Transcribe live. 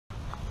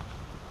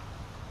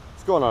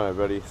What's going on,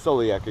 everybody?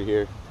 Soliaker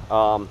here.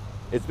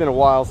 It's been a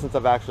while since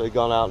I've actually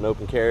gone out and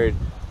open carried,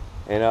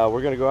 and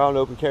we're going to go out and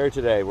open carry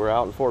today. We're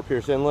out in Fort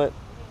Pierce Inlet,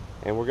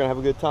 and we're going to have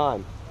a good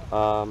time.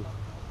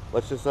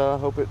 Let's just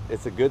hope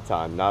it's a good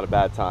time, not a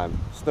bad time.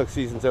 Snook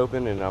season's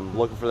open, and I'm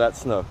looking for that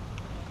snook.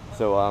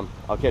 So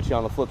I'll catch you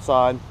on the flip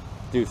side.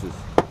 Deuces.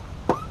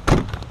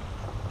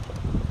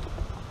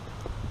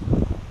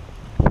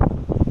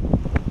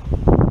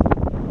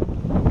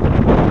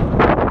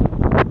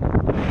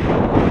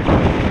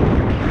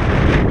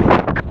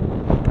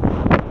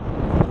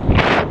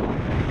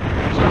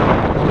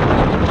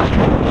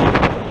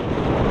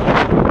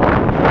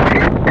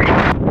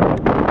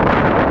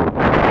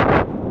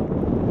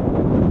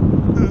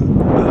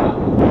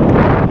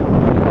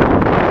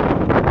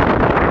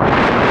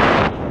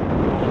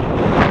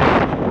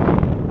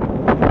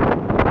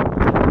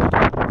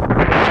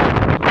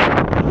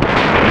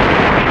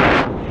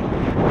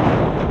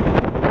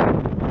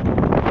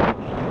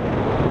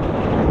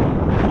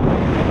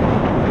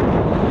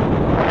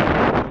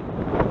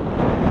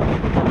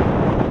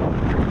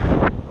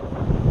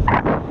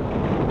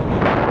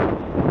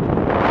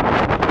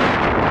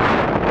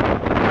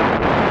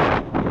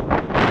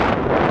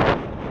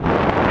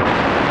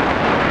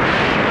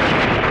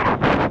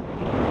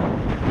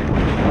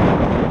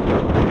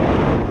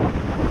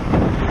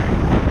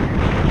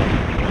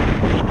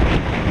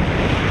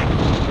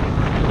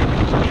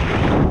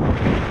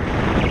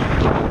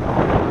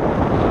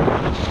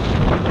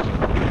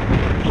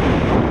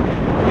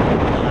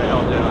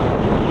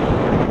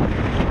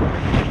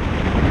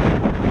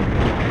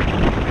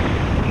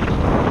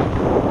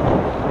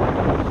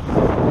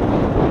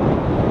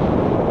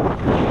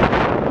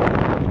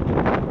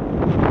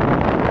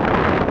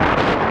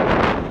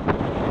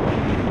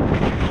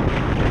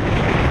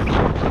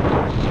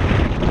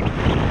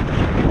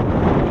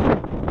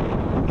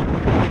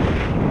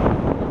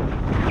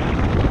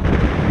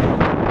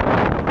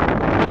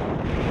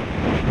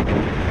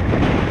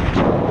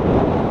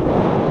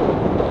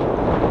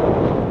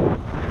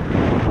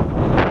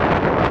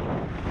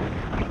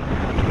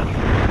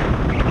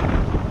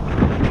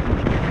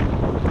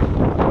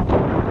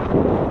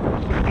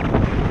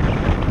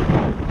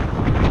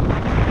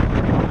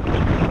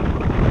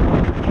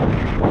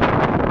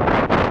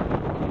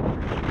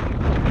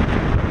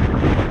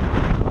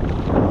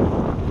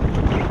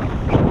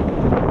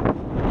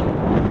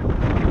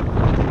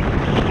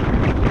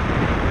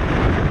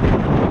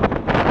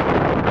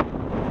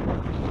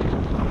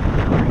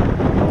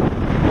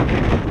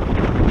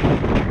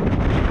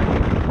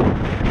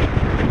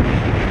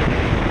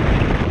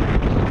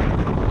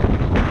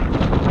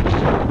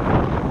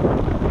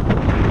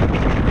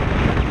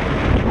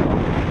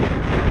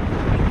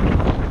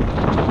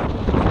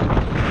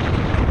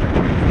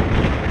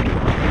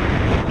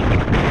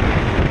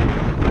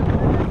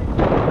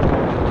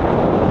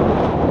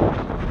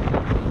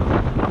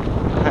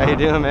 How you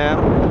doing,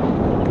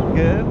 man?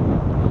 Good?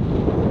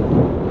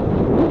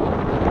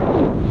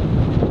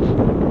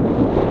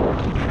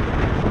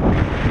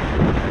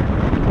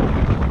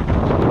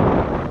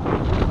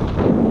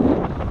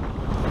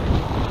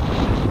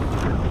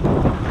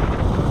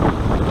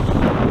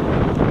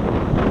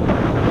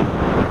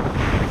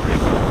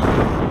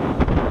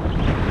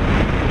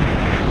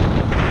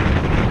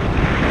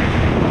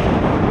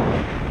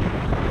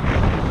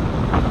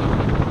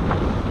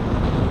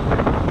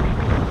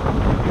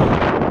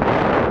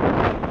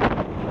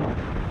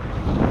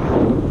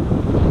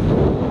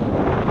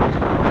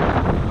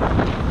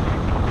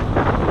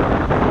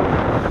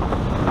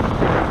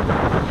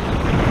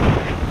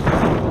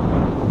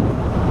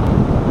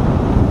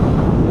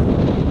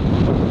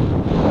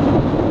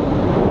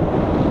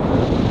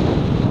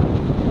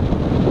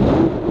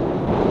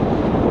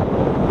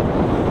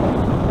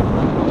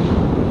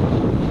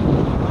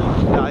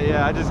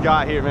 I just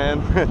got here, man.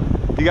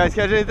 You guys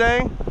catch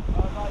anything?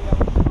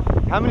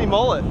 How many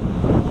mullet?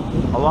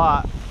 A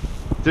lot.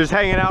 Just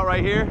hanging out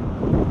right here?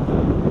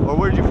 Or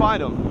where'd you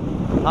find them?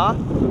 Huh?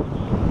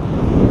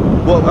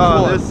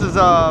 Well, this is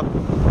I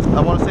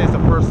want to say it's a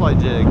purse light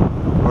jig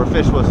or a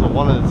fish whistle,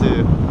 one of the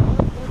two.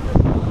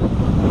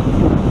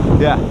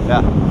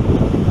 Yeah.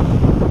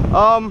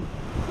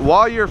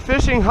 While you're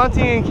fishing,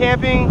 hunting, and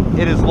camping,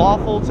 it is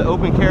lawful to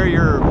open carry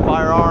your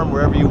firearm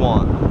wherever you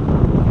want.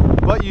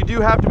 But you do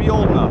have to be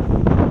old enough.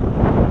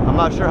 I'm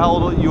not sure how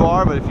old you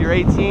are, but if you're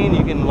 18,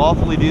 you can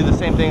lawfully do the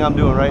same thing I'm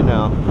doing right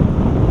now.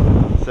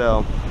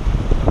 So,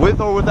 with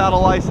or without a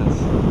license.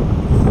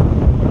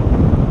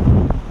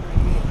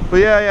 But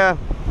yeah,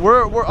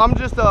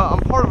 I'm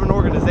part of an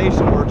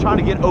organization. We're trying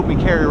to get open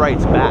carry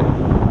rights back.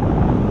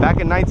 Back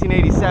in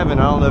 1987,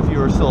 I don't know if you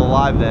were still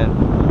alive then.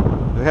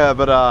 Yeah,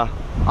 but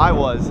I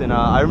was, and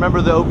I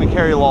remember the open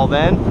carry law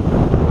then,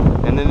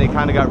 and then they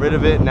kind of got rid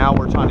of it, and now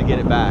we're trying to get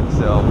it back.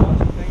 So.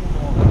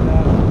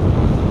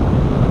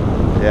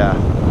 Yeah.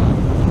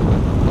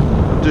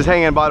 Just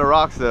hanging by the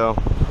rocks though.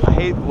 I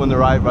hate when they're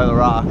right by the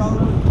rocks.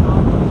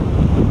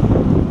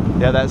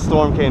 Yeah, that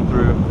storm came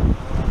through.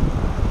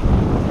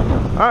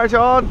 All right,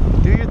 y'all,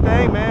 do your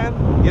thing,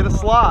 man. Get a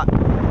slot.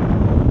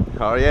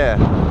 Oh yeah.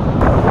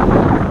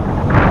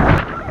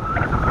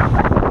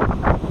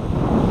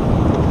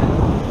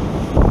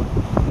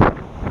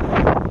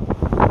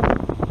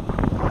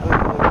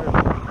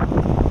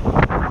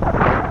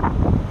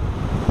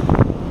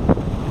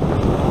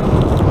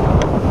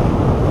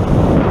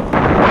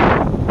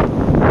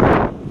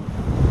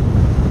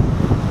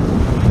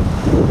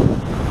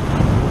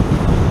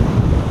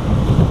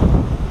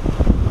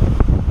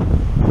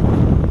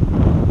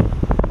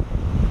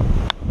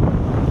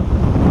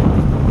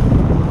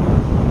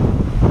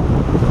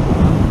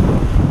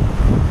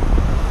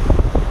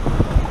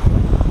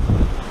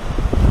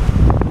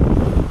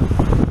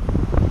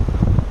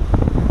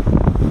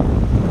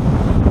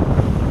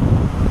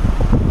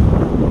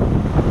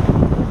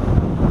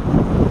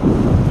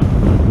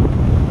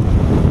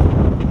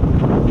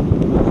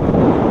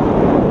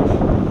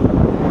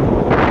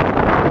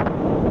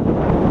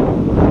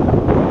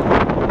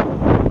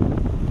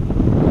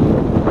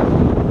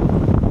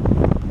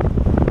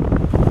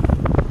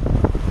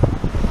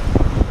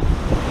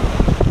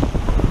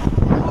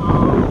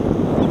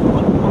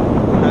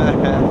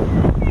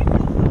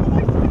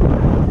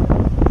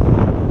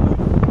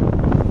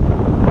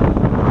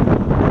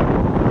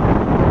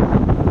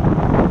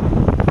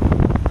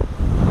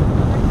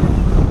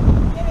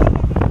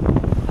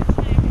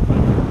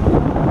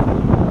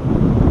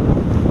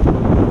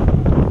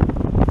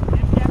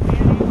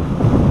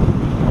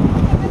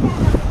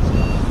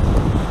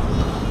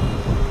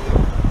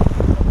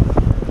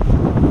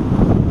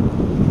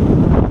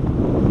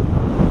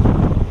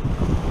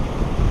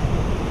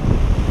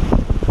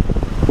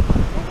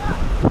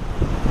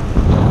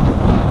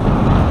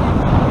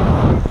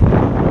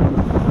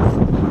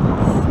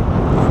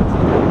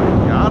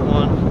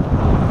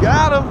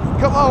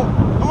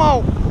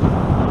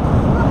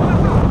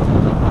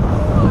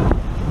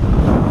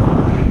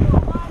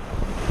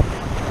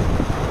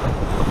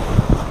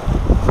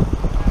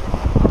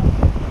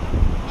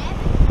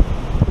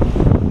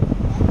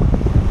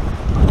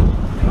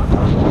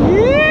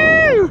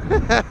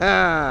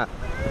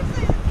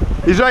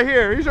 He's right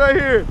here. He's right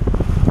here.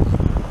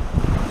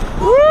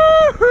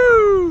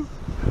 Woohoo!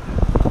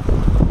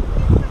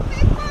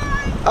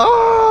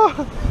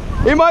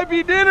 Oh, it might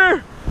be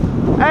dinner.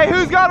 Hey,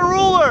 who's got a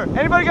ruler?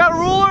 Anybody got a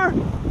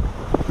ruler?